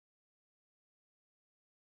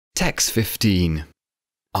TEX15.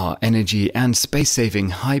 Our energy and space-saving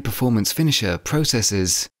high-performance finisher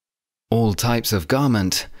processes all types of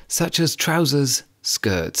garment, such as trousers,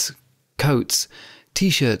 skirts, coats,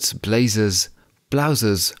 t-shirts, blazers,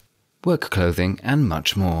 blouses, work clothing, and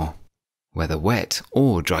much more, whether wet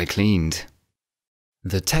or dry cleaned.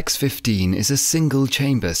 The TEX15 is a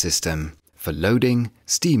single-chamber system for loading,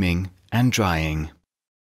 steaming, and drying.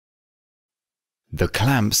 The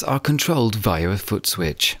clamps are controlled via a foot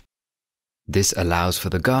switch. This allows for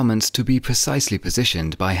the garments to be precisely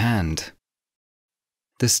positioned by hand.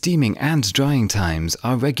 The steaming and drying times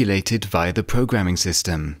are regulated via the programming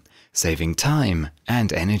system, saving time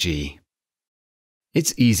and energy.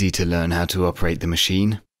 It's easy to learn how to operate the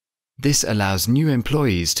machine. This allows new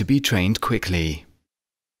employees to be trained quickly.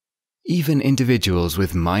 Even individuals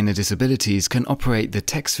with minor disabilities can operate the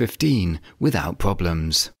TEX15 without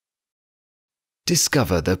problems.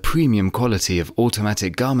 Discover the premium quality of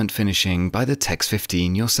automatic garment finishing by the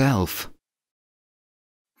TEX15 yourself.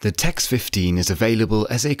 The TEX15 is available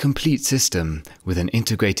as a complete system with an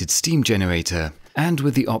integrated steam generator and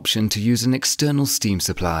with the option to use an external steam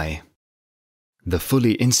supply. The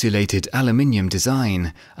fully insulated aluminium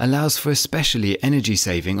design allows for especially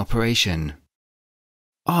energy-saving operation.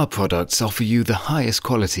 Our products offer you the highest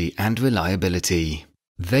quality and reliability.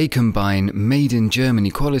 They combine made-in-Germany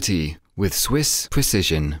quality with Swiss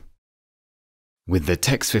precision. With the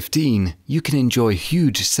TEX15, you can enjoy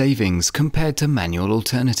huge savings compared to manual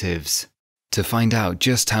alternatives. To find out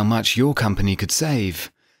just how much your company could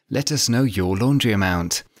save, let us know your laundry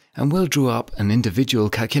amount, and we'll draw up an individual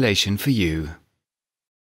calculation for you.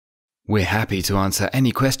 We're happy to answer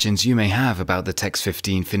any questions you may have about the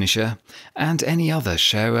TEX15 finisher and any other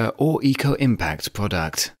Schaerer or Eco Impact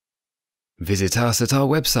product. Visit us at our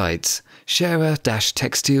websites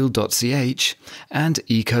schaerer-textil.ch and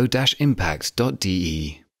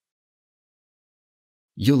eco-impact.de.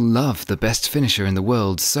 You'll love the best finisher in the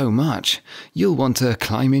world so much, you'll want to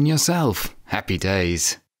climb in yourself. Happy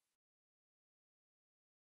days!